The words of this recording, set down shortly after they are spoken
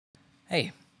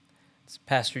Hey, it's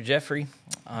Pastor Jeffrey.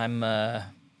 I'm the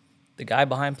guy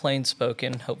behind Plain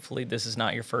Spoken. Hopefully, this is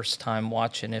not your first time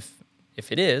watching. If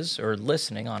it is, or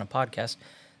listening on a podcast,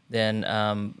 then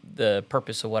the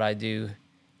purpose of what I do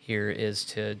here is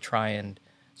to try and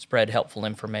spread helpful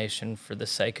information for the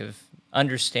sake of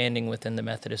understanding within the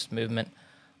Methodist movement.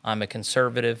 I'm a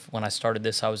conservative. When I started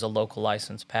this, I was a local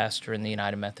licensed pastor in the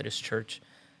United Methodist Church.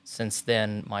 Since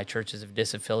then, my churches have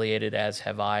disaffiliated, as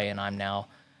have I, and I'm now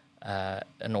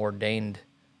an ordained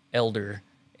elder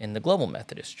in the Global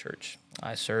Methodist Church.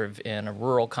 I serve in a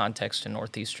rural context in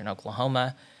northeastern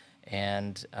Oklahoma,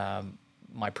 and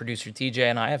my producer TJ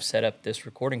and I have set up this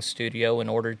recording studio in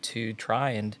order to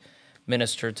try and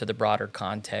minister to the broader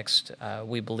context.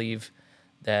 We believe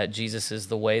that Jesus is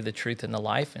the way, the truth, and the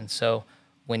life, and so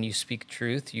when you speak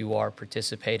truth, you are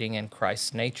participating in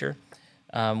Christ's nature.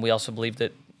 We also believe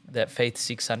that faith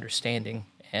seeks understanding,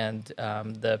 and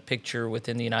the picture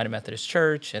within the United Methodist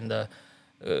Church and the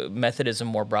Methodism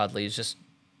more broadly is just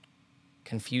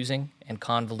confusing and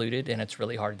convoluted, and it's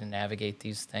really hard to navigate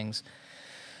these things.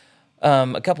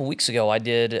 A couple weeks ago, I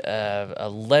did a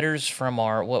letters from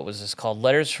our, what was this called?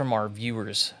 Letters from our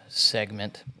viewers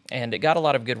segment, and it got a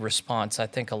lot of good response. I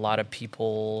think a lot of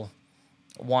people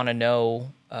want to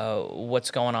know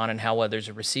what's going on and how others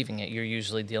are receiving it. You're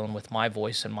usually dealing with my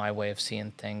voice and my way of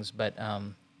seeing things, but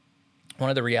one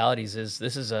of the realities is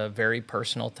this is a very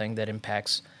personal thing that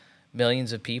impacts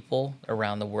millions of people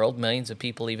around the world, millions of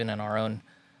people even in our own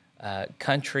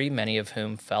country, many of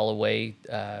whom fell away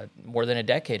more than a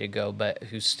decade ago, but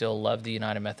who still love the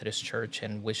United Methodist Church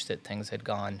and wish that things had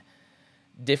gone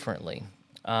differently.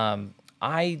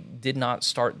 I did not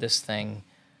start this thing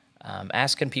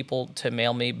asking people to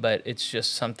mail me, but it's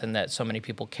just something that so many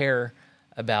people care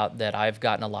about that I've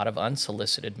gotten a lot of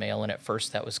unsolicited mail, and at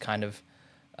first that was kind of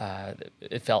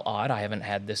it felt odd. I haven't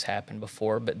had this happen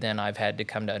before, but then I've had to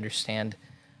come to understand,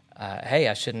 hey,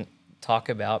 I shouldn't talk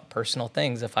about personal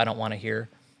things if I don't want to hear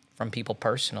from people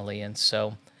personally. And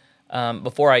so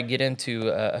before I get into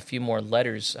a few more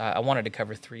letters, I wanted to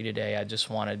cover 3 today. I just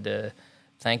wanted to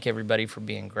thank everybody for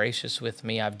being gracious with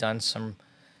me. I've done some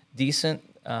decent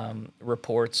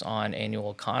reports on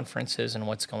annual conferences and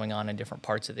what's going on in different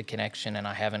parts of the connection, and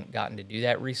I haven't gotten to do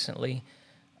that recently.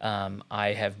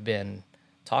 I have been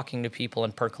talking to people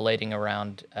and percolating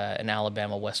around an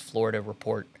Alabama, West Florida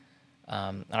report.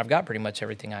 And I've got pretty much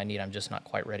everything I need. I'm just not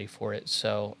quite ready for it.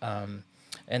 So,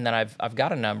 and then I've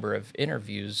got a number of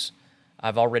interviews.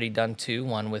 I've already done 2,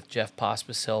 one with Jeff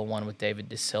Pospisil, one with David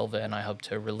DeSilva, and I hope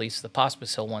to release the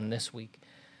Pospisil one this week.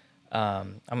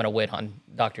 I'm going to wait on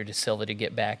Dr. DeSilva to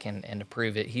get back and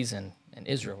approve it. He's in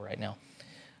Israel right now.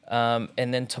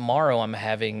 And then tomorrow I'm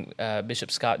having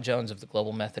Bishop Scott Jones of the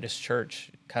Global Methodist Church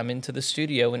come into the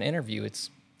studio and interview. It's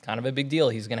kind of a big deal.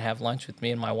 He's going to have lunch with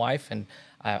me and my wife, and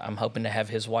I'm hoping to have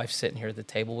his wife sitting here at the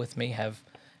table with me, have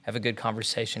a good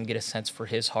conversation, get a sense for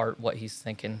his heart, what he's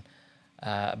thinking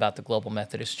about the Global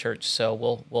Methodist Church. So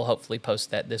we'll hopefully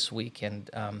post that this week. And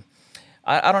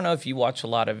I don't know if you watch a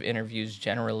lot of interviews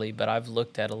generally, but I've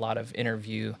looked at a lot of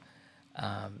interview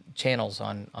channels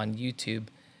on YouTube.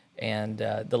 And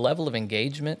the level of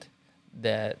engagement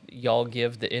that y'all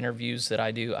give the interviews that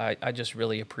I do, I just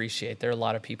really appreciate. There are a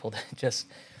lot of people that just,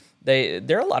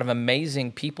 there are a lot of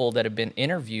amazing people that have been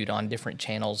interviewed on different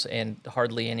channels and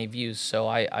hardly any views. So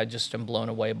I just am blown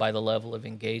away by the level of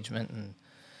engagement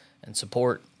and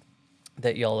support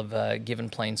that y'all have given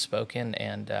Plain Spoken.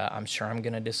 And I'm sure I'm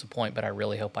going to disappoint, but I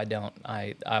really hope I don't.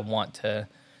 I want to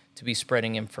be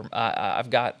spreading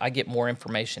I get more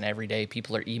information every day.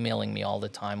 People are emailing me all the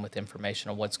time with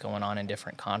information on what's going on in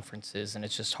different conferences, and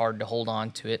it's just hard to hold on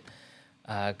to it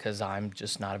because I'm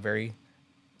just not a very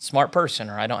smart person,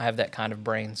 or I don't have that kind of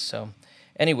brain. So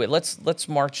anyway, let's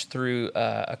march through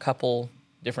a couple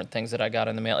different things that I got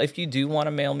in the mail. If you do want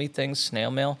to mail me things, snail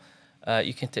mail,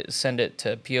 you can send it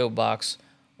to P.O. Box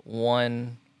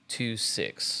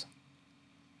 126.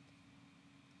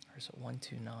 Or is it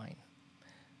 129?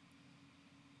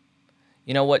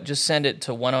 You know what? Just send it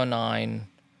to 109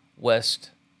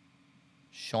 West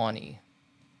Shawnee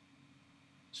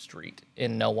Street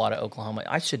in Nowata, Oklahoma.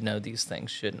 I should know these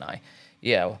things, shouldn't I?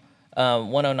 Yeah,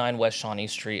 109 West Shawnee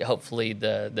Street. Hopefully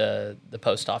the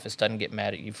post office doesn't get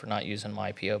mad at you for not using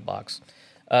my P.O. box.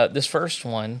 This first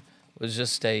one was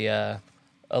just a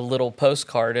little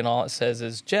postcard, and all it says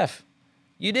is, "Jeff,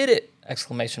 you did it!"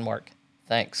 Exclamation mark.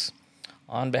 Thanks.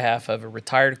 On behalf of a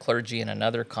retired clergy in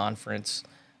another conference,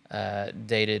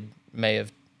 dated May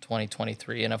of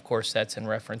 2023. And of course, that's in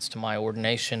reference to my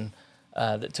ordination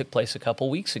that took place a couple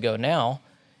weeks ago now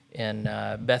in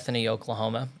Bethany,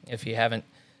 Oklahoma. If you haven't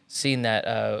seen that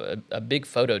a big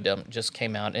photo dump just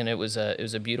came out, and it was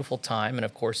a beautiful time. And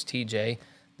of course, TJ,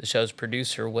 the show's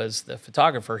producer, was the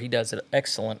photographer. He does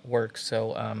excellent work.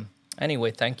 So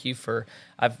anyway, thank you for.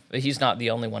 He's not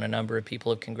the only one. A number of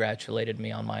people have congratulated me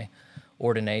on my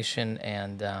ordination,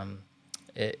 and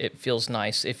it feels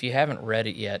nice. If you haven't read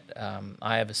it yet,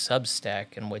 I have a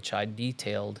Substack in which I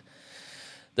detailed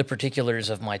the particulars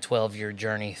of my 12-year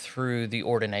journey through the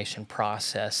ordination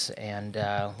process. And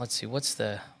let's see, what's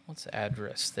the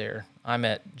address there? I'm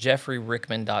at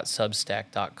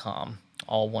jeffreyrickman.substack.com,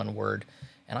 all one word,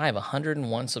 and I have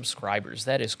 101 subscribers.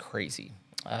 That is crazy.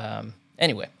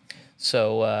 Anyway,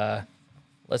 so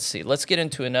let's see. Let's get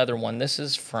into another one. This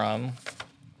is from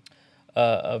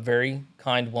a very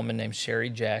kind woman named Sherry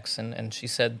Jackson, and she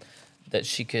said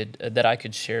that I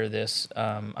could share this.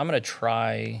 I'm going to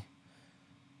try.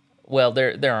 Well,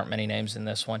 there aren't many names in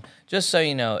this one. Just so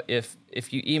you know, if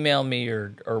you email me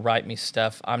or write me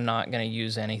stuff, I'm not going to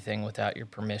use anything without your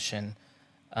permission.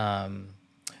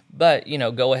 But,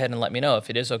 go ahead and let me know. If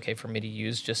it is okay for me to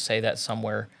use, just say that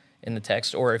somewhere in the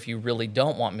text. Or if you really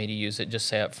don't want me to use it, just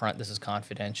say up front, this is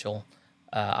confidential.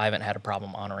 I haven't had a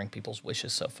problem honoring people's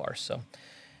wishes so far. So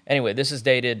anyway, this is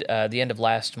dated the end of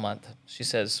last month. She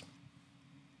says,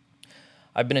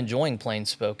 I've been enjoying Plain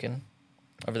Spoken.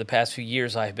 Over the past few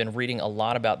years, I have been reading a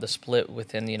lot about the split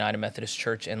within the United Methodist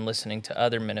Church and listening to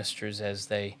other ministers as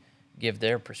they give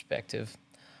their perspective.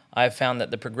 I have found that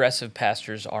the progressive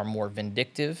pastors are more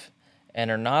vindictive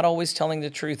and are not always telling the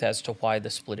truth as to why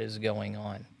the split is going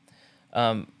on.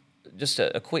 Just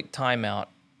a quick timeout.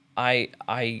 I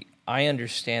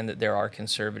understand that there are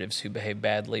conservatives who behave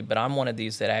badly, but I'm one of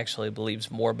these that actually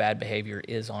believes more bad behavior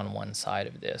is on one side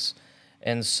of this.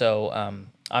 And so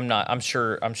I'm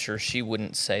sure she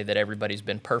wouldn't say that everybody's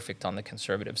been perfect on the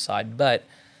conservative side, but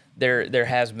there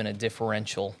has been a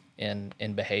differential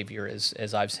in behavior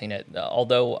as I've seen it.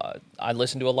 Although I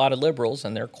listen to a lot of liberals,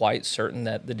 and they're quite certain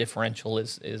that the differential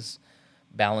is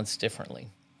balanced differently.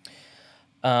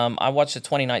 I watched the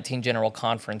 2019 General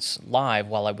Conference live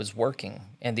while I was working,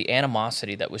 and the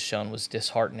animosity that was shown was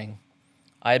disheartening.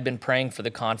 I had been praying for the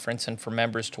conference and for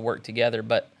members to work together,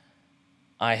 but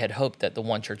I had hoped that the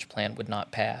one church plan would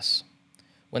not pass.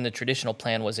 When the traditional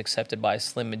plan was accepted by a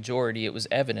slim majority, it was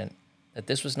evident that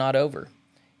this was not over.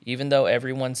 Even though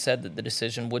everyone said that the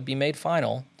decision would be made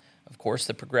final, of course,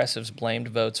 the progressives blamed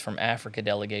votes from Africa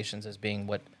delegations as being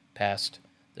what passed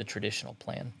the traditional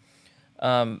plan.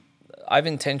 I've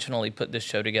intentionally put this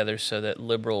show together so that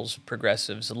liberals,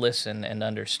 progressives listen and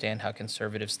understand how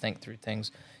conservatives think through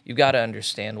things. You've got to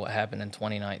understand what happened in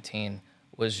 2019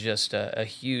 was just a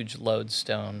huge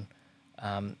lodestone.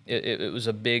 It was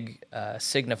a big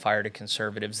signifier to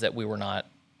conservatives that we were not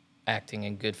acting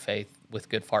in good faith with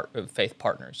good faith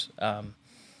partners.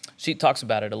 She talks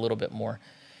about it a little bit more.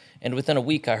 And within a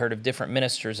week, I heard of different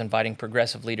ministers inviting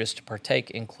progressive leaders to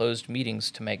partake in closed meetings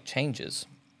to make changes.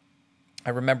 I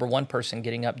remember one person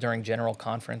getting up during General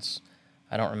Conference.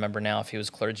 I don't remember now if he was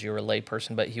clergy or a lay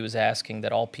person, but he was asking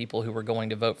that all people who were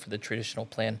going to vote for the traditional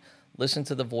plan listen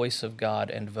to the voice of God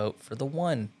and vote for the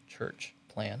one church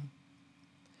plan.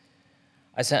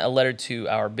 I sent a letter to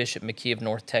our Bishop McKee of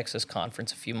North Texas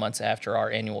conference a few months after our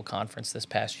annual conference this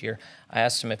past year. I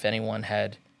asked him if anyone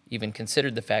had even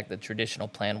considered the fact that traditional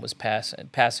plan was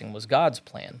passing was God's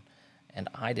plan, and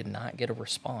I did not get a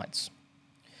response.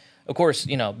 Of course,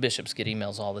 bishops get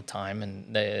emails all the time,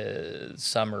 and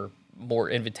some are more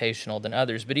invitational than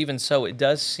others, but even so, it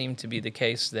does seem to be the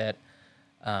case that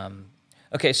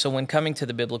so when coming to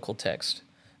the biblical text,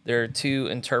 there are two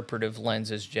interpretive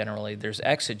lenses generally. There's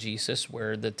exegesis,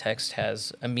 where the text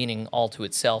has a meaning all to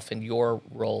itself, and your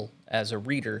role as a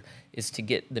reader is to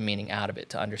get the meaning out of it,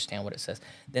 to understand what it says.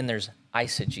 Then there's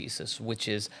eisegesis, which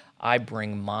is I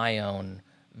bring my own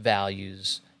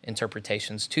values,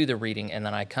 interpretations to the reading, and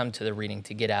then I come to the reading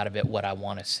to get out of it what I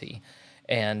want to see.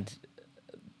 And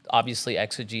obviously,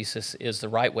 exegesis is the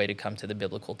right way to come to the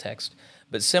biblical text.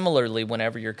 But similarly,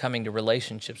 whenever you're coming to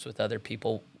relationships with other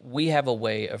people, we have a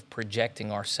way of projecting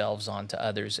ourselves onto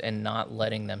others and not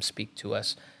letting them speak to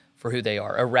us for who they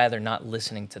are, or rather not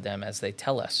listening to them as they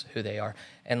tell us who they are.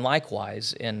 And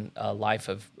likewise, in a life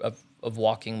of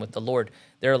walking with the Lord,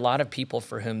 there are a lot of people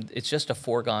for whom it's just a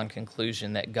foregone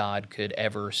conclusion that God could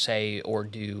ever say or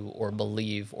do or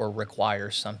believe or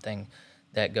require something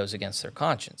that goes against their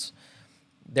conscience.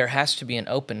 There has to be an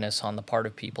openness on the part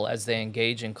of people as they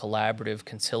engage in collaborative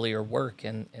conciliar work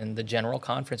in the general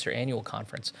conference or annual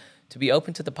conference, to be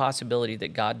open to the possibility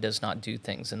that God does not do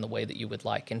things in the way that you would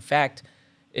like. In fact,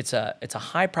 it's a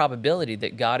high probability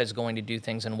that God is going to do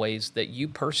things in ways that you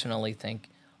personally think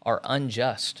are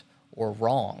unjust or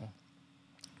wrong.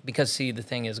 Because, see, the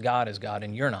thing is God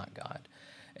and you're not God.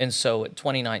 And so at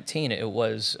 2019, it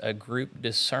was a group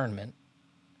discernment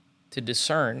to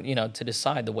discern, to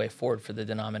decide the way forward for the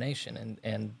denomination.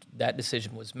 And that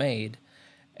decision was made.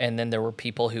 And then there were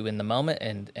people who in the moment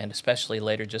and especially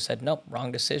later just said, nope,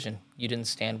 wrong decision. You didn't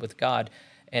stand with God.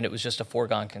 And it was just a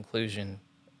foregone conclusion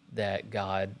that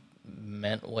God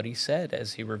meant what he said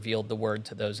as he revealed the word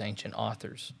to those ancient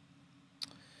authors.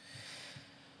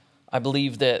 I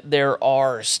believe that there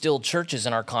are still churches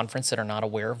in our conference that are not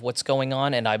aware of what's going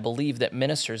on, and I believe that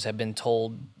ministers have been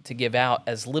told to give out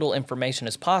as little information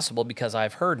as possible because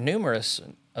I've heard numerous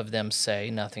of them say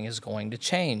nothing is going to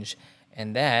change,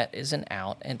 and that is an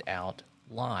out-and-out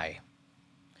lie.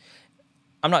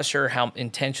 I'm not sure how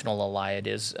intentional a lie it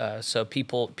is. So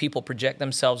people project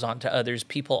themselves onto others.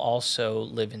 People also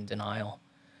live in denial.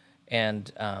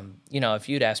 And, if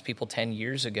you'd asked people 10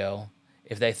 years ago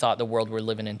if they thought the world we're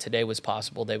living in today was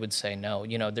possible, they would say no.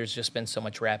 There's just been so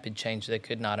much rapid change, they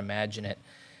could not imagine it.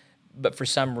 But for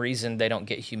some reason, they don't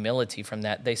get humility from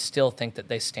that. They still think that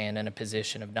they stand in a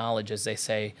position of knowledge as they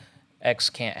say X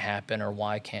can't happen or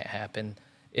Y can't happen.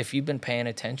 If you've been paying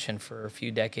attention for a few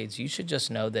decades, you should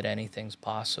just know that anything's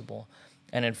possible.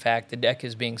 And in fact, the deck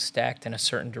is being stacked in a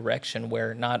certain direction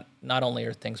where not only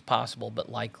are things possible, but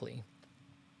likely.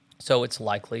 So it's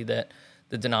likely that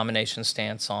the denomination's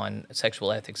stance on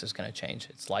sexual ethics is going to change.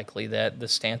 It's likely that the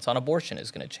stance on abortion is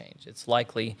going to change. It's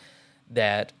likely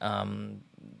that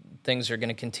things are going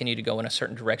to continue to go in a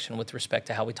certain direction with respect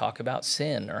to how we talk about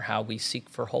sin or how we seek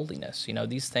for holiness.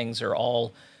 These things are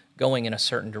all going in a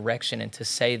certain direction, and to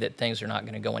say that things are not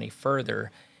going to go any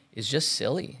further is just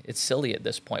silly. It's silly at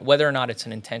this point. Whether or not it's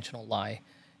an intentional lie,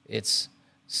 it's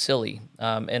silly.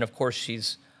 And of course,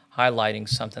 she's highlighting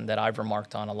something that I've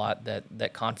remarked on a lot,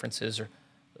 that conferences or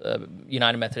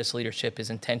United Methodist leadership is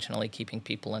intentionally keeping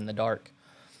people in the dark.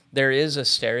 There is a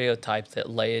stereotype that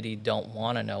laity don't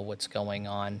want to know what's going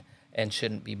on and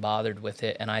shouldn't be bothered with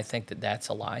it, and I think that that's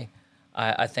a lie.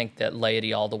 I think that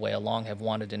laity all the way along have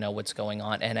wanted to know what's going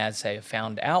on, and as they have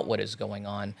found out what is going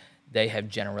on, they have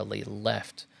generally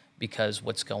left because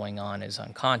what's going on is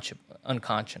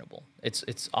unconscionable.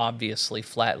 It's obviously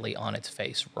flatly on its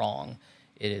face wrong.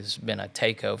 It has been a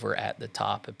takeover at the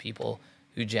top of people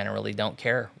who generally don't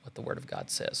care what the Word of God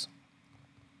says.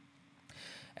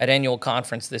 At annual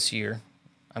conference this year,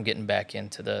 I'm getting back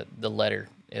into the letter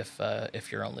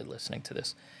if you're only listening to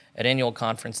this. At annual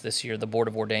conference this year, the Board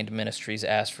of Ordained Ministries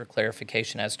asked for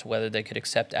clarification as to whether they could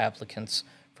accept applicants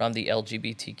from the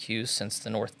LGBTQ since the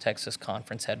North Texas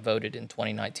Conference had voted in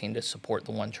 2019 to support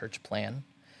the One Church plan.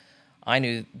 I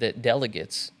knew that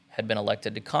delegates had been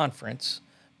elected to conference,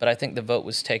 but I think the vote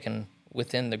was taken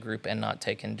within the group and not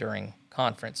taken during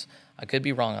conference. I could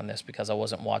be wrong on this because I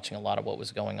wasn't watching a lot of what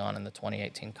was going on in the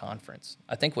 2018 conference.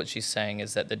 I think what she's saying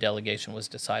is that the delegation was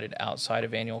decided outside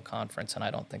of annual conference, and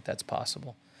I don't think that's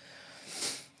possible.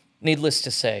 Needless to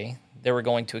say, they were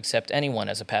going to accept anyone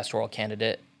as a pastoral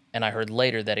candidate, and I heard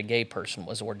later that a gay person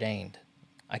was ordained.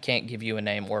 I can't give you a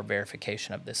name or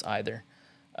verification of this either.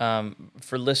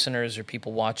 For listeners or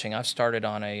people watching, I've started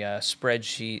on a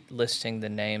spreadsheet listing the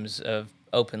names of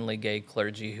openly gay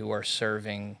clergy who are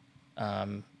serving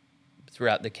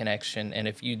throughout the connection. And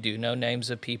if you do know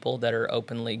names of people that are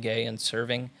openly gay and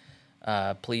serving,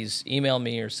 please email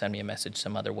me or send me a message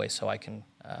some other way so I can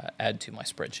add to my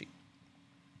spreadsheet.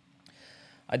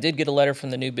 I did get a letter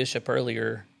from the new bishop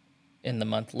earlier in the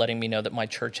month letting me know that my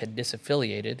church had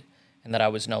disaffiliated and that I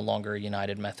was no longer a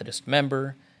United Methodist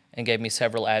member, and gave me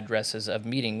several addresses of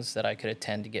meetings that I could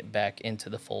attend to get back into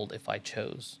the fold if I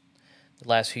chose. The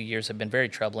last few years have been very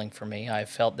troubling for me. I have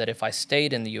felt that if I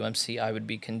stayed in the UMC, I would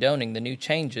be condoning the new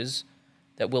changes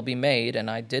that will be made, and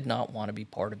I did not want to be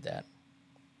part of that.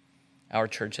 Our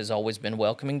church has always been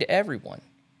welcoming to everyone,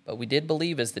 but we did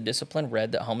believe as the discipline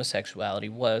read that homosexuality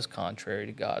was contrary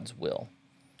to God's will.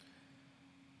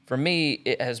 For me,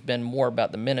 it has been more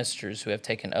about the ministers who have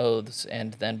taken oaths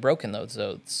and then broken those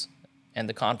oaths, and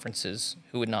the conferences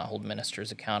who would not hold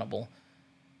ministers accountable,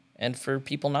 and for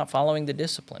people not following the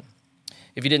discipline.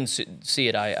 If you didn't see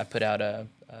it, I put out a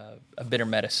bitter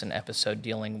medicine episode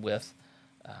dealing with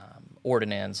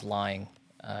ordinands lying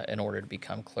in order to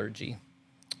become clergy,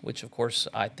 which of course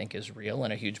I think is real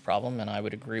and a huge problem, and I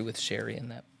would agree with Sherry in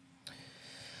that.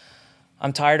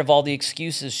 I'm tired of all the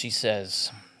excuses, she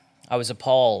says. I was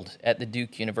appalled at the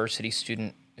Duke University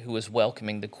student who was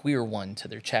welcoming the queer one to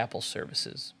their chapel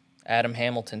services. Adam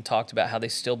Hamilton talked about how they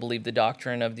still believe the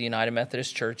doctrine of the United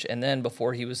Methodist Church, and then,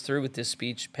 before he was through with this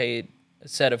speech,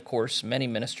 said, of course, many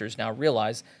ministers now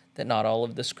realize that not all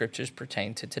of the scriptures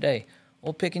pertain to today.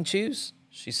 Well, pick and choose,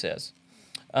 she says.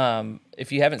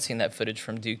 If you haven't seen that footage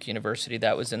from Duke University,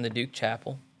 that was in the Duke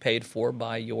Chapel, paid for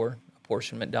by your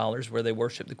apportionment dollars, where they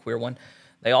worship the queer one.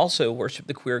 They also worship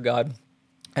the queer God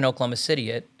in Oklahoma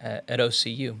City at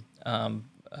OCU,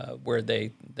 where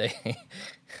they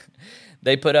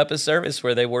they put up a service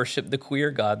where they worship the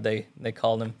queer God. They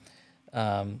called him,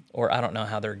 or I don't know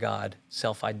how their God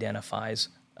self-identifies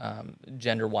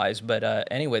gender-wise, but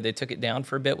anyway, they took it down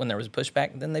for a bit when there was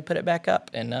pushback, and then they put it back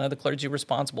up, and none of the clergy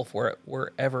responsible for it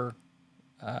were ever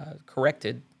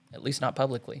corrected, at least not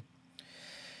publicly.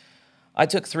 I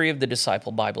took 3 of the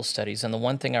disciple Bible studies, and the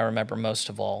one thing I remember most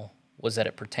of all was that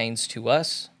it pertains to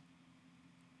us,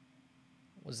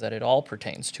 was that it all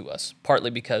pertains to us,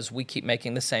 partly because we keep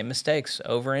making the same mistakes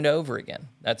over and over again.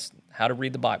 That's how to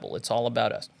read the Bible. It's all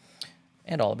about us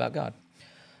and all about God.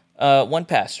 One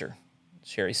pastor,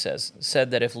 Sherry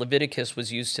said that if Leviticus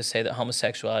was used to say that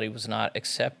homosexuality was not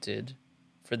accepted,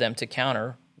 for them to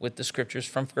counter with the scriptures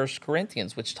from 1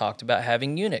 Corinthians, which talked about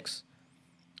having eunuchs.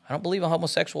 I don't believe a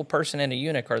homosexual person and a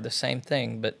eunuch are the same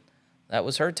thing, but that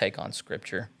was her take on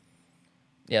scripture.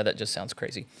 Yeah, that just sounds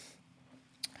crazy.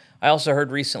 I also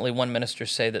heard recently one minister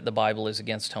say that the Bible is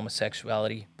against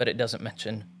homosexuality, but it doesn't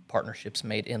mention partnerships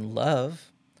made in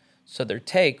love. So their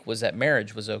take was that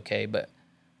marriage was okay, but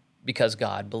because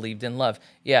God believed in love.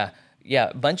 Yeah,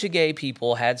 a bunch of gay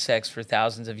people had sex for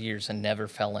thousands of years and never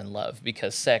fell in love,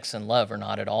 because sex and love are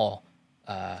not at all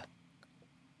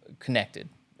connected.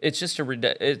 It's just a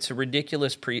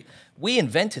ridiculous we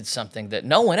invented something that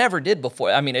no one ever did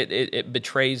before. I mean, it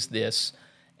betrays this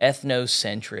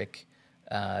ethnocentric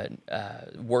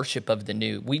worship of the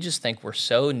new. We just think we're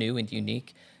so new and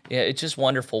unique. Yeah, it's just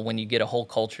wonderful when you get a whole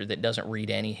culture that doesn't read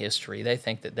any history. They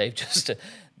think that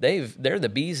they're the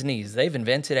bee's knees. They've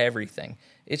invented everything.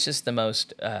 It's just the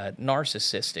most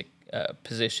narcissistic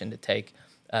position to take.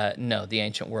 No, the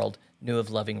ancient world knew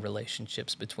of loving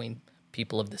relationships between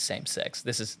people of the same sex.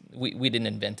 We didn't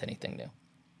invent anything new.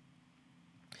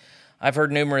 I've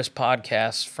heard numerous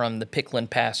podcasts from the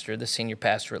Pickland pastor, the senior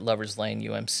pastor at Lovers Lane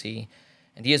UMC,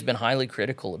 and he has been highly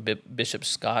critical of Bishop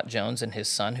Scott Jones and his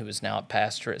son, who is now a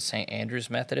pastor at St. Andrew's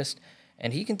Methodist,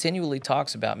 and he continually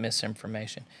talks about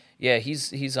misinformation. Yeah,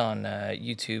 he's on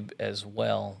YouTube as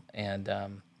well, and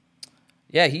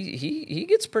he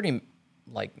gets pretty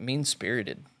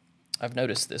mean-spirited. I've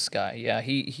noticed this guy.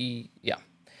 Yeah.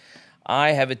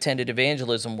 I have attended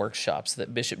evangelism workshops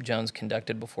that Bishop Jones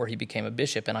conducted before he became a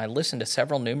bishop, and I listened to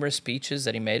several numerous speeches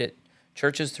that he made at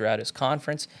churches throughout his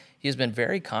conference. He has been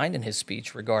very kind in his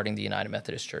speech regarding the United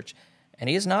Methodist Church, and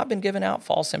he has not been giving out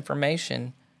false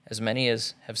information, as many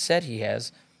as have said he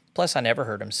has. Plus, I never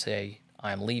heard him say,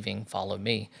 "I am leaving, follow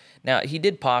me." Now, he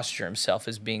did posture himself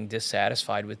as being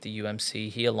dissatisfied with the UMC.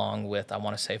 He, along with, I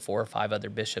want to say, 4 or 5 other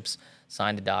bishops,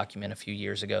 signed a document a few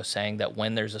years ago saying that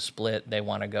when there's a split, they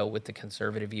want to go with the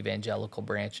conservative evangelical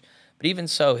branch. But even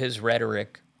so, his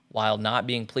rhetoric, while not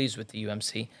being pleased with the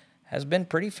UMC, has been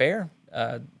pretty fair.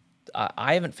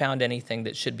 I haven't found anything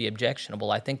that should be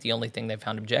objectionable. I think the only thing they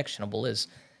found objectionable is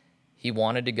he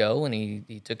wanted to go, and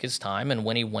he took his time, and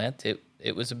when he went,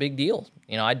 it was a big deal.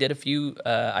 You know, I did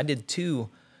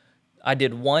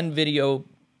one video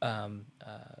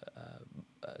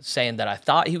saying that I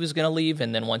thought he was going to leave,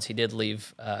 and then once he did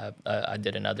leave, I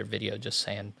did another video just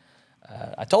saying,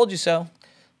 I told you so.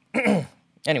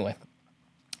 Anyway,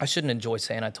 I shouldn't enjoy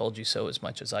saying I told you so as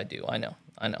much as I do. I know.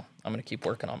 I'm going to keep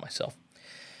working on myself.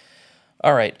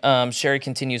 All right, Sherry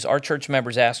continues, our church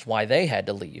members asked why they had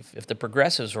to leave if the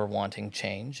progressives were wanting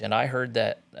change, and I heard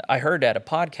at a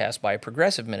podcast by a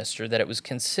progressive minister that it was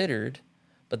considered,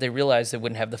 but they realized they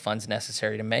wouldn't have the funds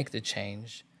necessary to make the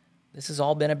change. This has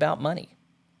all been about money.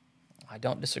 I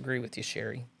don't disagree with you,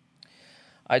 Sherry.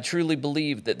 I truly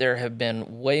believe that there have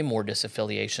been way more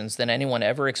disaffiliations than anyone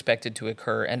ever expected to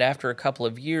occur, and after a couple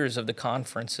of years of the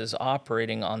conferences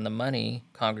operating on the money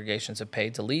congregations have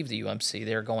paid to leave the UMC,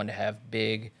 they're going to have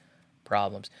big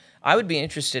problems. I would be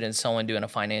interested in someone doing a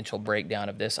financial breakdown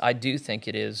of this. I do think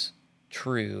it is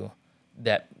true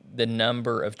that the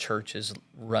number of churches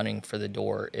running for the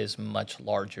door is much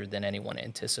larger than anyone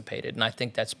anticipated, and I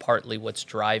think that's partly what's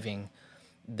driving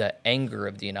the anger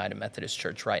of the United Methodist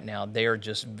Church right now. They are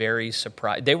just very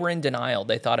surprised. They were in denial.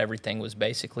 They thought everything was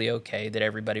basically okay, that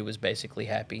everybody was basically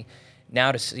happy.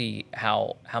 Now to see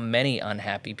how many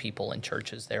unhappy people in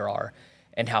churches there are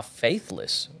and how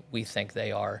faithless we think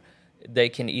they are, they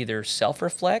can either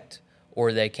self-reflect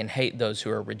or they can hate those who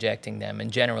are rejecting them.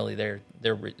 And generally,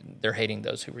 they're hating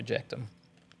those who reject them.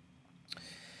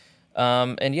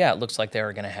 And yeah, it looks like they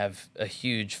are going to have a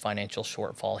huge financial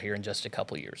shortfall here in just a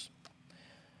couple years.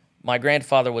 My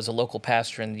grandfather was a local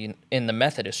pastor in the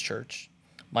Methodist Church,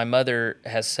 My mother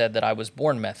has said that I was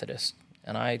born Methodist,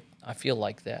 and I feel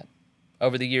like that.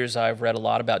 Over the years, I've read a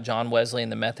lot about John Wesley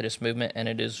and the Methodist movement, and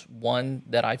it is one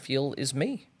that I feel is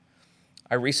me.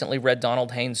 I recently read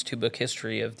Donald Haynes' two-book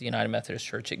history of the United Methodist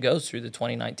Church. It goes through the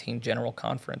 2019 General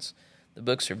Conference. The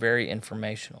books are very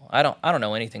informational. I don't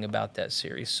know anything about that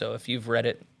series, so if you've read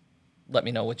it, let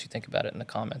me know what you think about it in the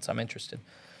comments. I'm interested.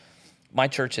 My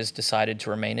church has decided to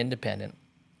remain independent,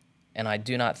 and I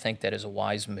do not think that is a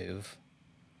wise move.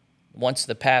 Once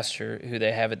the pastor, who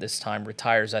they have at this time,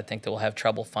 retires, I think they will have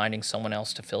trouble finding someone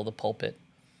else to fill the pulpit.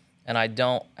 And I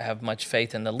don't have much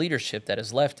faith in the leadership that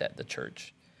is left at the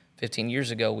church. 15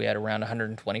 years ago, we had around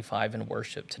 125 in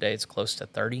worship. Today, it's close to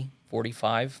 30,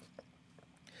 45.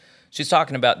 She's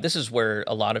talking about, this is where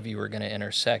a lot of you are going to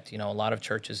intersect. You know, a lot of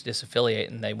churches disaffiliate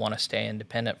and they want to stay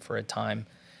independent for a time.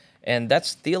 And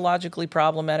that's theologically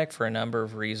problematic for a number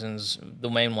of reasons.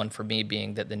 The main one for me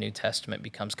being that the New Testament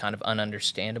becomes kind of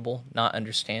not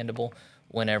understandable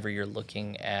whenever you're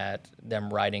looking at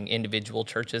them writing individual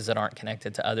churches that aren't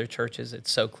connected to other churches.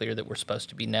 It's so clear that we're supposed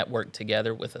to be networked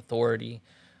together with authority,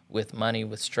 with money,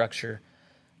 with structure.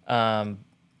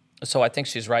 So I think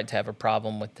she's right to have a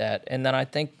problem with that. And then I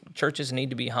think churches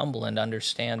need to be humble and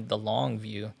understand the long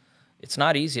view. It's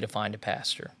not easy to find a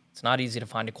pastor. It's not easy to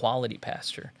find a quality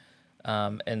pastor.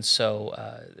 And so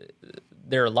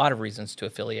there are a lot of reasons to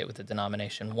affiliate with a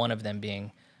denomination, one of them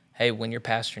being, hey, when your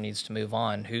pastor needs to move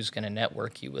on, who's going to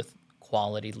network you with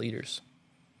quality leaders?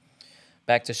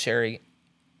 Back to Sherry,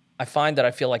 I find that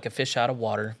I feel like a fish out of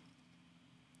water.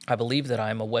 I believe that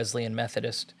I am a Wesleyan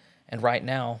Methodist, and right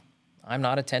now, I'm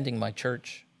not attending my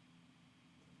church.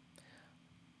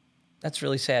 That's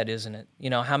really sad, isn't it? You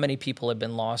know, how many people have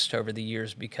been lost over the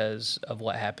years because of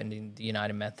what happened in the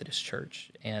United Methodist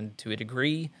Church? And to a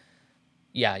degree,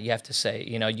 yeah, you have to say,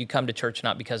 you know, you come to church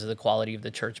not because of the quality of the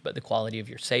church, but the quality of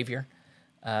your Savior.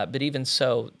 But even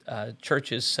so,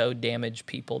 churches so damage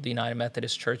people. The United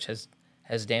Methodist Church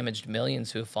has damaged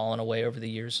millions who have fallen away over the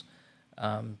years.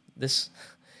 This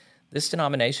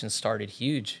denomination started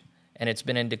huge, and it's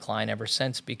been in decline ever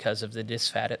since because of the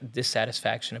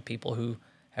dissatisfaction of people who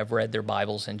have read their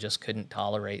Bibles and just couldn't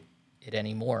tolerate it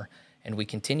anymore. And we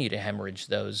continue to hemorrhage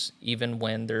those even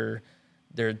when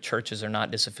their churches are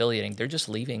not disaffiliating. They're just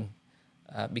leaving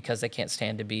because they can't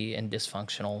stand to be in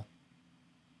dysfunctional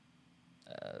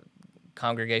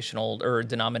congregational or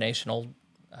denominational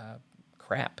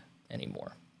crap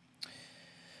anymore.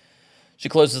 She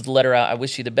closes the letter out. I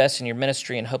wish you the best in your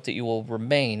ministry and hope that you will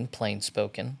remain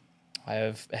plain-spoken. I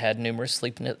have had numerous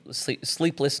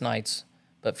sleepless nights,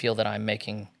 but feel that I'm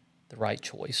making the right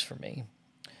choice for me.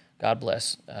 God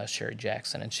bless Sherry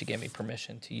Jackson, and she gave me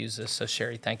permission to use this. So,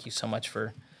 Sherry, thank you so much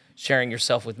for sharing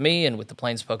yourself with me and with the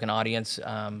plain-spoken audience.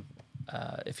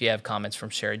 If you have comments from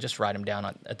Sherry, just write them down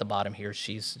at the bottom here.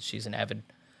 She's an avid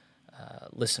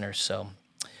listener. So,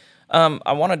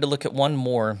 I wanted to look at one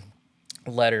more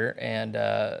letter, and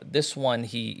this one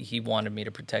he wanted me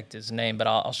to protect his name, but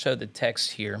I'll show the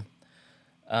text here.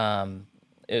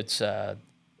 It's a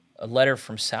letter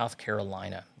from South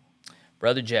Carolina.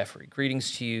 Brother Jeffrey,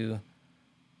 greetings to you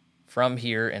from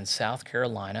here in South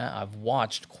Carolina. I've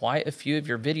watched quite a few of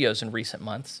your videos in recent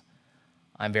months.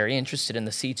 I'm very interested in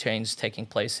the sea change taking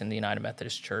place in the United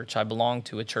Methodist Church. I belong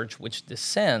to a church which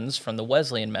descends from the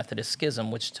Wesleyan Methodist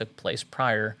Schism, which took place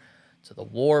prior to the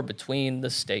war between the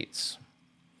states.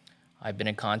 I've been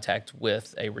in contact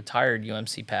with a retired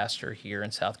UMC pastor here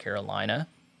in South Carolina,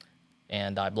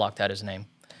 and I blocked out his name,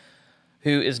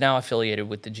 who is now affiliated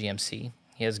with the GMC.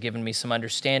 He has given me some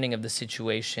understanding of the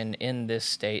situation in this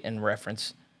state in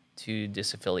reference to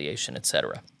disaffiliation,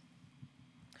 etc.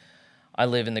 I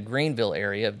live in the Greenville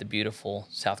area of the beautiful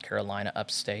South Carolina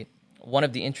upstate. One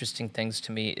of the interesting things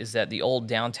to me is that the old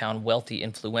downtown wealthy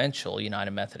influential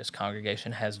United Methodist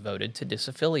congregation has voted to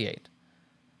disaffiliate.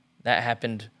 That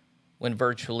happened when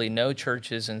virtually no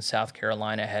churches in South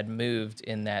Carolina had moved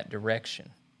in that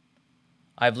direction.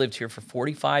 I've lived here for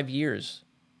 45 years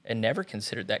and never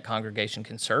considered that congregation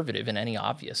conservative in any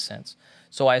obvious sense.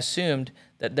 So I assumed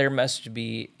that there must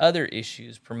be other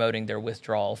issues promoting their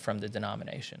withdrawal from the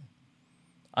denomination.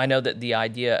 I know that the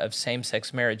idea of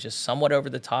same-sex marriage is somewhat over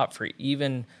the top for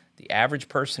even the average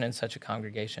person in such a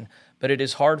congregation, but it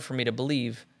is hard for me to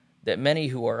believe that many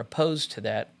who are opposed to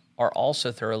that are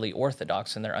also thoroughly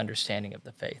orthodox in their understanding of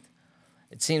the faith.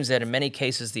 It seems that in many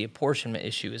cases the apportionment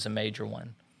issue is a major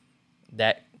one.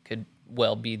 That could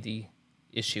well be the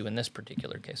issue in this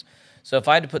particular case. So if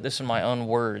I had to put this in my own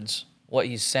words, what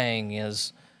he's saying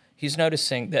is he's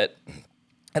noticing that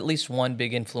at least one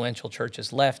big influential church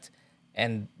is left,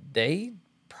 and they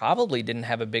probably didn't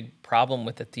have a big problem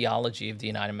with the theology of the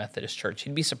United Methodist Church.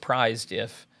 He'd be surprised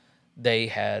if they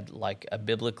had like a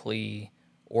biblically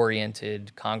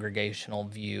oriented congregational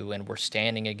view and were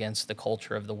standing against the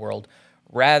culture of the world.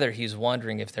 Rather, he's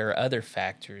wondering if there are other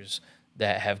factors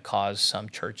that have caused some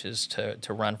churches to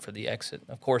run for the exit.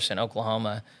 Of course, in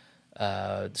Oklahoma,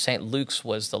 St. Luke's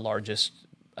was the largest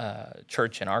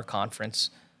church in our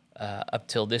conference up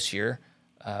till this year.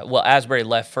 Well, Asbury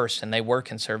left first, and they were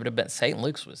conservative, but St.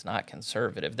 Luke's was not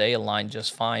conservative. They aligned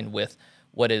just fine with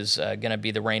what is going to be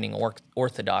the reigning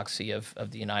orthodoxy of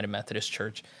the United Methodist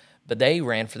Church. But they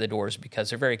ran for the doors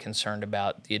because they're very concerned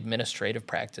about the administrative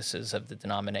practices of the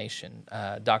denomination.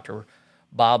 Dr.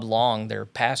 Bob Long, their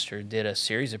pastor, did a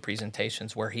series of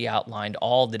presentations where he outlined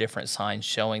all the different signs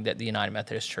showing that the United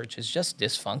Methodist Church is just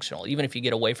dysfunctional. Even if you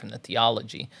get away from the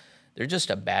theology, they're just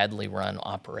a badly run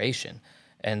operation.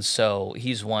 And so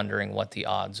he's wondering what the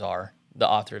odds are, the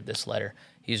author of this letter,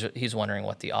 he's wondering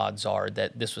what the odds are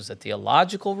that this was a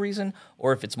theological reason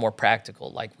or if it's more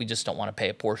practical, like we just don't want to pay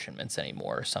apportionments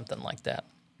anymore or something like that.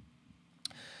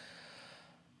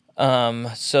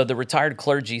 So the retired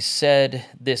clergy said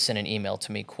this in an email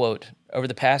to me, quote, "Over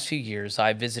the past few years,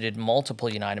 I visited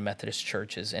multiple United Methodist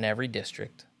churches in every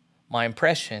district. My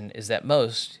impression is that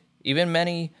most, even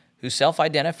many who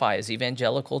self-identify as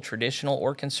evangelical, traditional,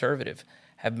 or conservative,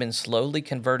 have been slowly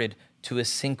converted to a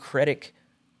syncretic,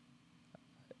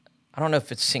 I don't know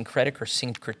if it's syncretic or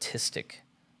syncretistic.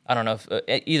 I don't know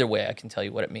if, either way, I can tell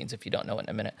you what it means if you don't know it in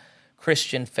a minute,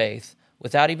 Christian faith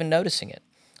without even noticing it.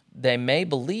 They may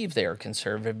believe they are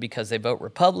conservative because they vote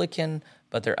Republican,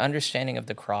 but their understanding of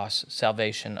the cross,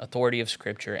 salvation, authority of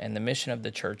Scripture, and the mission of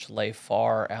the church lay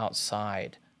far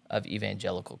outside of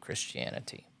evangelical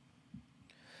Christianity."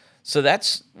 So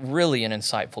that's really an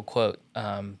insightful quote.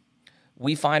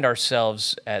 We find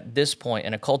ourselves at this point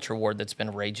in a culture war that's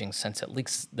been raging since at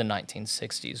least the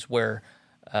 1960s, where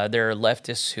there are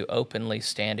leftists who openly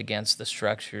stand against the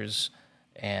structures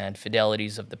and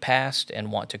fidelities of the past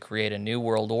and want to create a new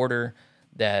world order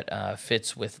that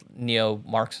fits with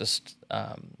neo-Marxist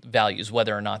values,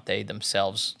 whether or not they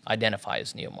themselves identify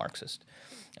as neo-Marxist.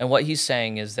 And what he's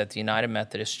saying is that the United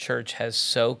Methodist Church has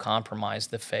so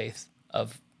compromised the faith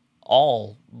of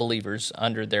all believers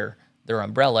under their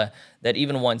umbrella that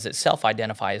even ones that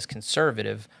self-identify as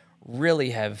conservative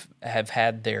really have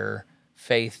had their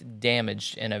faith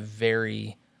damaged in a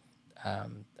very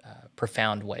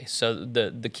profound way. So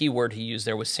the key word he used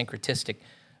there was syncretistic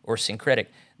or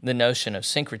syncretic. The notion of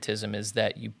syncretism is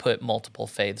that you put multiple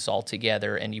faiths all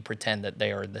together and you pretend that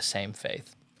they are the same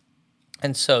faith.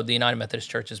 And so the United Methodist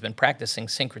Church has been practicing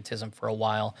syncretism for a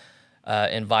while,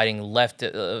 inviting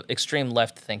extreme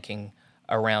left thinking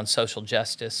around social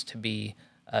justice to be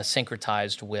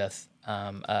syncretized with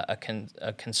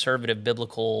a conservative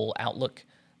biblical outlook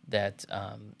that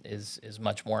is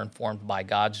much more informed by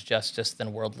God's justice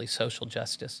than worldly social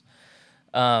justice.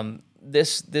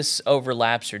 This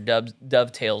overlaps or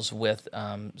dovetails with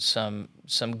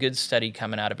some good study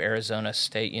coming out of Arizona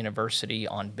State University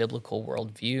on biblical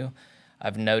worldview.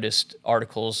 I've noticed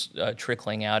articles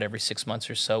trickling out every 6 months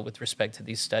or so with respect to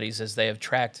these studies as they have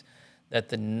tracked that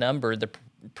the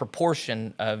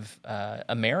proportion of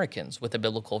Americans with a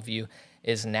biblical view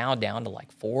is now down to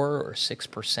like 4 or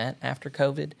 6% after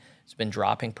COVID. It's been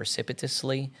dropping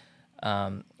precipitously.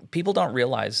 People don't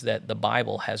realize that the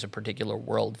Bible has a particular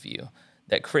worldview,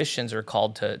 that Christians are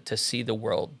called to see the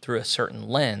world through a certain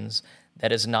lens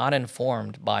that is not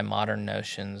informed by modern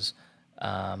notions,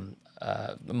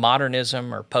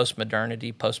 modernism or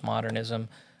postmodernism,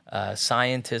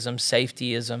 scientism,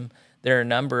 safetyism. There are a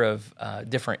number of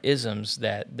different isms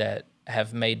that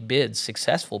have made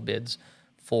successful bids,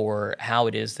 for how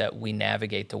it is that we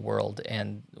navigate the world,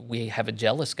 and we have a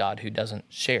jealous God who doesn't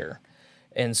share.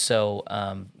 And so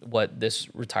what this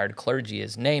retired clergy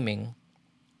is naming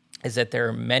is that there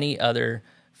are many other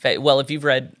well, if you've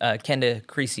read Kenda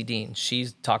Creasy-Dean,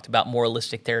 she's talked about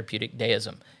moralistic therapeutic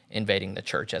deism invading the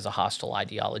church as a hostile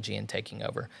ideology and taking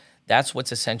over. That's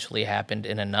what's essentially happened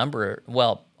in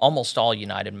almost all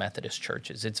United Methodist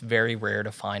churches. It's very rare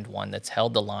to find one that's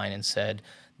held the line and said,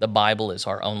 the Bible is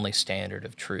our only standard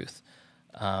of truth.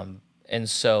 And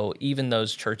so even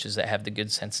those churches that have the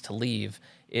good sense to leave,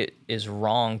 it is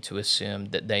wrong to assume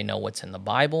that they know what's in the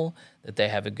Bible, that they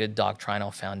have a good doctrinal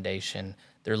foundation.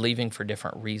 They're leaving for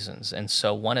different reasons. And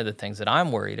so one of the things that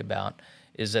I'm worried about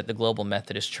is that the Global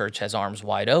Methodist Church has arms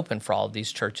wide open for all of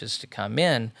these churches to come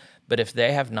in, but if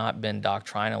they have not been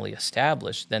doctrinally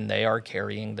established, then they are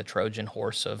carrying the Trojan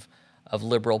horse of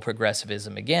liberal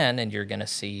progressivism again, and you're going to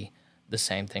see the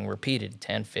same thing repeated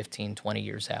 10, 15, 20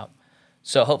 years out.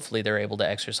 So hopefully they're able to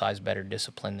exercise better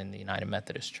discipline than the United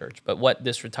Methodist Church. But what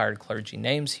this retired clergy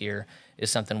names here is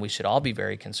something we should all be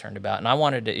very concerned about. And I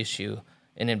wanted to issue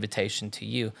an invitation to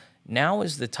you. Now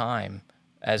is the time,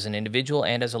 as an individual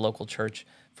and as a local church,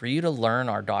 for you to learn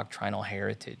our doctrinal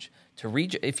heritage. To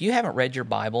read, if you haven't read your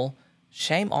Bible,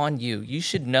 shame on you. You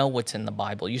should know what's in the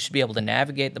Bible. You should be able to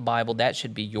navigate the Bible. That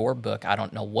should be your book. I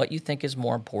don't know what you think is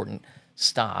more important.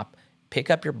 Stop,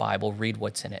 pick up your Bible, read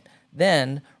what's in it.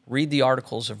 Then read the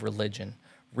articles of religion,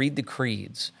 read the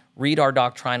creeds, read our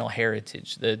doctrinal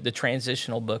heritage. The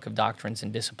transitional book of Doctrines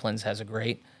and Disciplines has a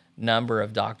great number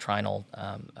of doctrinal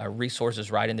resources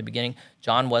right in the beginning.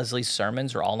 John Wesley's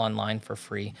sermons are all online for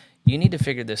free. You need to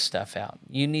figure this stuff out.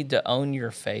 You need to own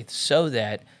your faith so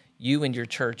that you and your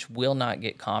church will not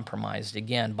get compromised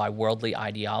again by worldly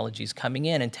ideologies coming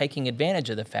in and taking advantage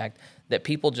of the fact that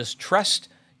people just trust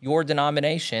your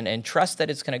denomination and trust that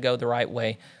it's going to go the right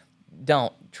way.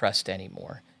 Don't trust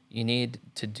anymore. You need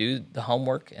to do the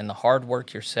homework and the hard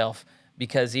work yourself,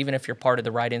 because even if you're part of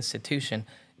the right institution,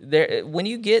 when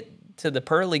you get to the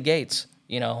pearly gates,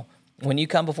 when you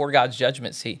come before God's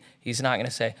judgment seat, he's not going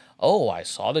to say, oh, I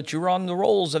saw that you were on the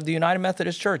rolls of the United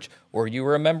Methodist Church, or you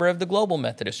were a member of the Global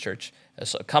Methodist Church.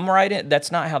 So come right in.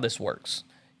 That's not how this works.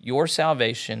 Your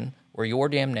salvation or your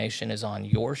damnation is on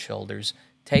your shoulders.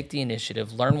 Take the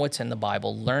initiative, learn what's in the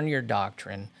Bible, learn your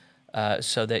doctrine,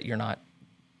 so that you're not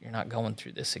going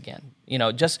through this again.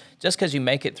 Just because you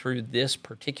make it through this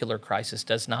particular crisis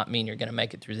does not mean you're going to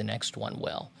make it through the next one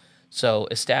well. So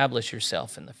establish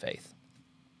yourself in the faith.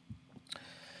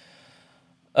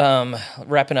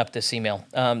 Wrapping up this email,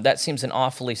 that seems an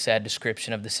awfully sad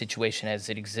description of the situation as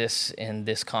it exists in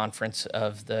this conference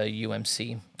of the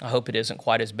UMC. I hope it isn't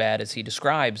quite as bad as he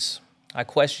describes. I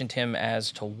questioned him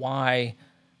as to why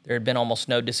there had been almost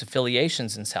no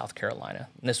disaffiliations in South Carolina,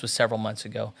 and this was several months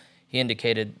ago. He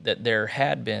indicated that there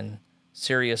had been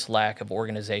serious lack of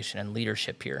organization and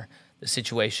leadership here. The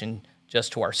situation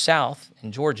just to our south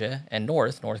in Georgia and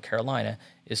North Carolina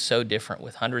is so different,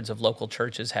 with hundreds of local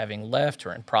churches having left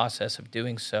or in process of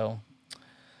doing so.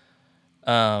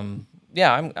 I'm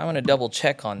going to double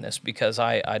check on this because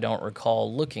I don't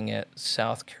recall looking at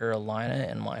South Carolina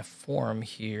in my form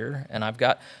here, and I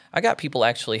got people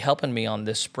actually helping me on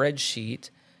this spreadsheet,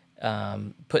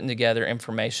 putting together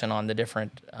information on the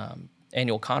different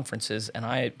annual conferences, and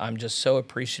I'm just so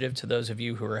appreciative to those of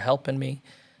you who are helping me,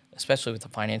 especially with the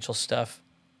financial stuff.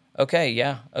 Okay,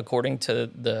 yeah, according to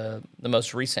the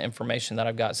most recent information that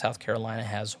I've got, South Carolina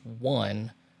has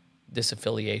one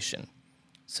disaffiliation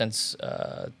since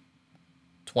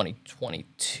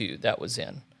 2022. That was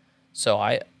in. So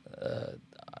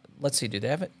let's see, do they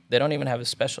have it? They don't even have a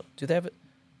special, do they have it?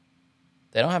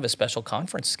 They don't have a special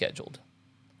conference scheduled.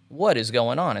 What is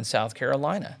going on in South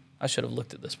Carolina? I should have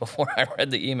looked at this before I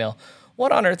read the email.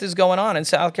 What on earth is going on in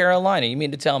South Carolina? You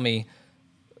mean to tell me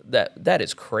that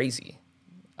is crazy?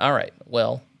 All right,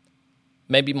 well,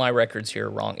 maybe my records here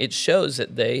are wrong. It shows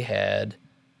that they had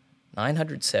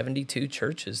 972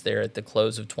 churches there at the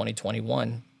close of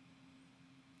 2021.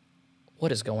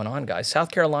 What is going on, guys? South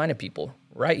Carolina people,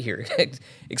 right here.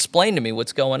 Explain to me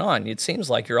what's going on. It seems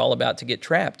like you're all about to get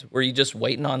trapped. Were you just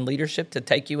waiting on leadership to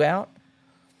take you out?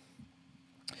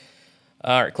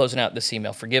 All right, closing out this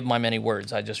email. Forgive my many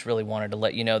words. I just really wanted to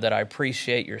let you know that I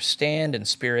appreciate your stand and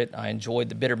spirit. I enjoyed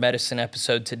the bitter medicine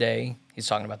episode today. He's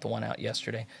talking about the one out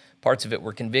yesterday. Parts of it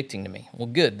were convicting to me. Well,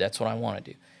 good. That's what I want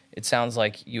to do. It sounds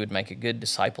like you would make a good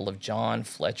disciple of John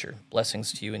Fletcher.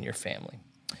 Blessings to you and your family.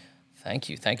 Thank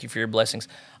you. Thank you for your blessings.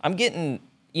 I'm getting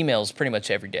emails pretty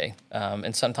much every day,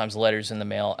 and sometimes letters in the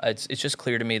mail. It's just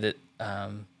clear to me that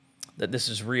that this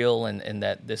is real and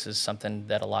that this is something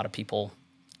that a lot of people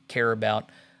care about.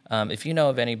 If you know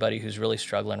of anybody who's really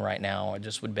struggling right now or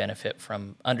just would benefit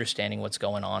from understanding what's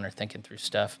going on or thinking through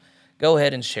stuff, go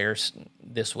ahead and share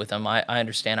this with them. I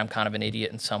understand I'm kind of an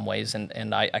idiot in some ways,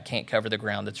 and I can't cover the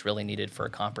ground that's really needed for a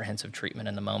comprehensive treatment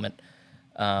in the moment.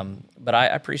 But I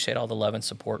appreciate all the love and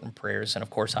support and prayers. And, of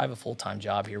course, I have a full-time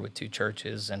job here with two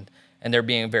churches, and they're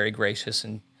being very gracious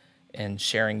and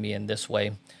sharing me in this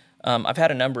way. I've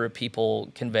had a number of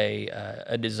people convey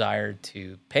a desire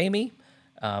to pay me.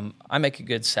 I make a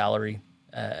good salary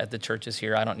at the churches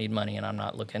here. I don't need money, and I'm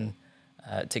not looking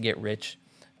to get rich.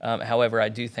 However, I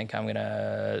do think I'm going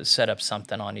to set up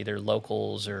something on either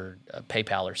Locals or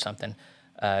PayPal or something,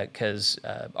 because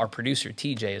our producer,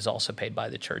 TJ, is also paid by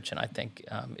the church, and I think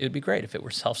it would be great if it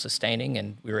were self-sustaining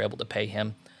and we were able to pay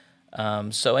him.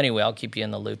 So anyway, I'll keep you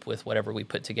in the loop with whatever we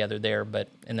put together there. But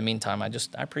in the meantime, I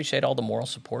appreciate all the moral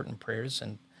support and prayers,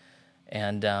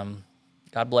 and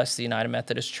God bless the United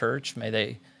Methodist Church. May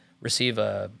they receive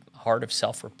a heart of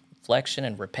reflection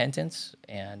and repentance.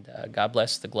 And God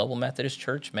bless the Global Methodist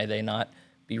Church. May they not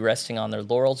be resting on their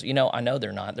laurels. I know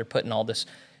they're not. They're putting all this,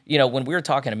 when we were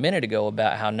talking a minute ago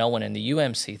about how no one in the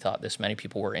UMC thought this many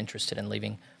people were interested in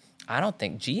leaving, I don't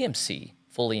think GMC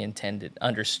fully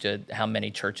understood how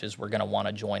many churches were going to want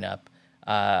to join up.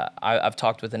 I've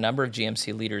talked with a number of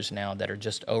GMC leaders now that are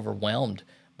just overwhelmed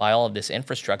by all of this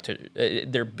infrastructure.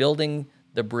 They're building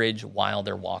the bridge while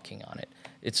they're walking on it.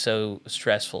 It's so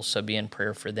stressful, so be in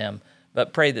prayer for them.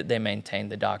 But pray that they maintain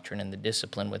the doctrine and the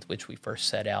discipline with which we first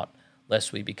set out,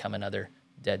 lest we become another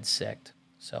dead sect.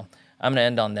 So I'm going to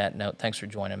end on that note. Thanks for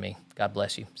joining me. God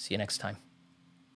bless you. See you next time.